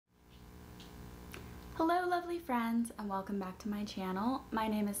Hello lovely friends and welcome back to my channel. My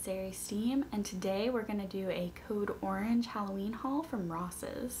name is Sari Steam and today we're going to do a Code Orange Halloween haul from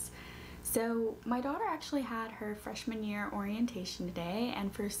Ross's. So my daughter actually had her freshman year orientation today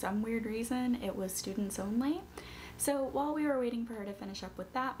and for some weird reason it was students only. So while we were waiting for her to finish up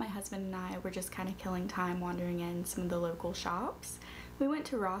with that, my husband and I were just kind of killing time wandering in some of the local shops. We went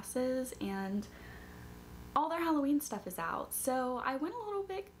to Ross's and all their Halloween stuff is out, so I went a little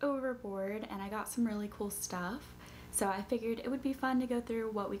bit overboard and I got some really cool stuff. So I figured it would be fun to go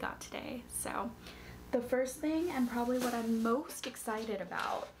through what we got today. So the first thing, and probably what I'm most excited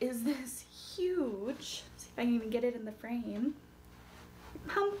about, is this huge, see if I can even get it in the frame,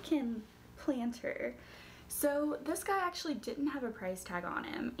 pumpkin planter. So this guy actually didn't have a price tag on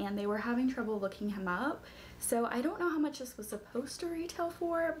him and they were having trouble looking him up. So I don't know how much this was supposed to retail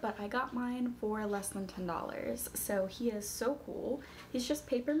for, but I got mine for less than $10. So he is so cool. He's just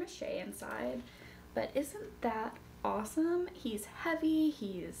paper mache inside, but isn't that awesome? He's heavy,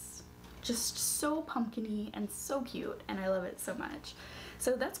 he's just so pumpkin-y and so cute, and I love it so much.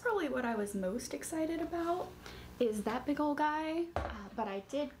 So that's probably what I was most excited about, is that big old guy, but I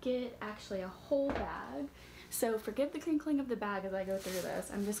did get actually a whole bag. So forgive the crinkling of the bag as I go through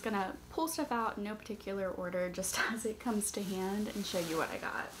this. I'm just gonna pull stuff out in no particular order just as it comes to hand and show you what I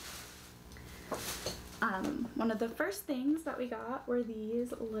got. One of the first things that we got were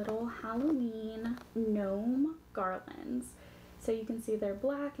these little Halloween gnome garlands. So you can see they're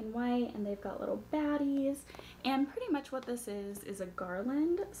black and white and they've got little baddies, and pretty much what this is a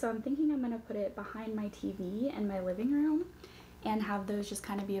garland. So I'm thinking I'm gonna put it behind my TV in my living room and have those just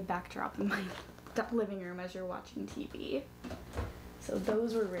kind of be a backdrop in my living room as you're watching TV. So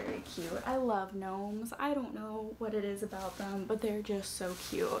those were very cute. I love gnomes. I don't know what it is about them, but they're just so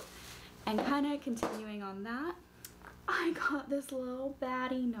cute. And kind of continuing on that, I got this little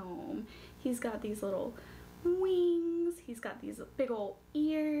baddie gnome. He's got these little wings, he's got these big old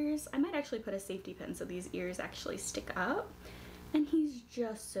ears. I might actually put a safety pin so these ears actually stick up, and he's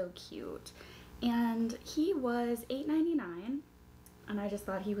just so cute. And he was $8.99 and I just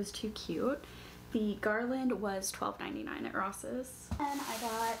thought he was too cute. The garland was $12.99 at Ross's, and I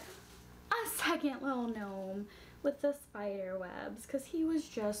got a second little gnome with the spider webs because he was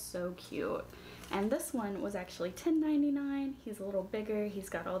just so cute. And this one was actually $10.99. He's a little bigger, he's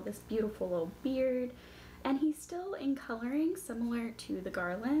got all this beautiful little beard, and he's still in coloring similar to the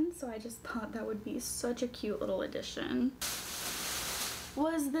garland, so I just thought that would be such a cute little addition.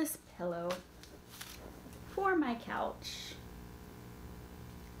 Was this pillow for my couch.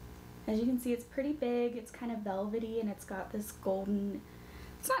 As you can see, it's pretty big, it's kind of velvety, and it's got this golden,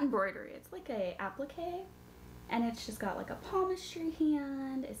 it's not embroidery, it's like a applique, and it's just got like a palmistry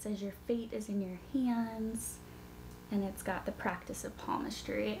hand. It says your fate is in your hands, and it's got the practice of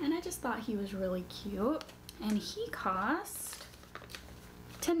palmistry, and I just thought he was really cute. And he cost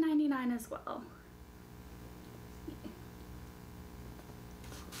 $10.99 as well.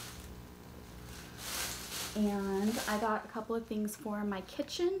 And I got a couple of things for my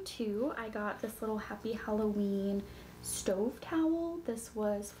kitchen too. I got this little Happy Halloween stove towel. This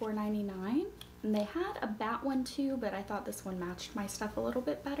was $4.99, and they had a bat one too, but I thought this one matched my stuff a little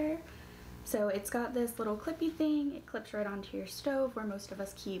bit better. So it's got this little clippy thing, it clips right onto your stove where most of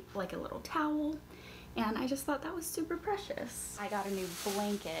us keep like a little towel, and I just thought that was super precious. I got a new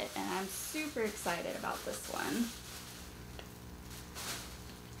blanket and I'm super excited about this one.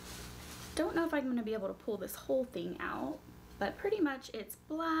 Don't know if I'm going to be able to pull this whole thing out, but pretty much it's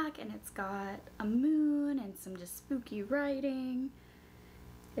black and it's got a moon and some just spooky writing.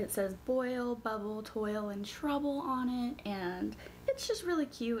 It says boil, bubble, toil, and trouble on it, and it's just really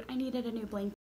cute. I needed a new blanket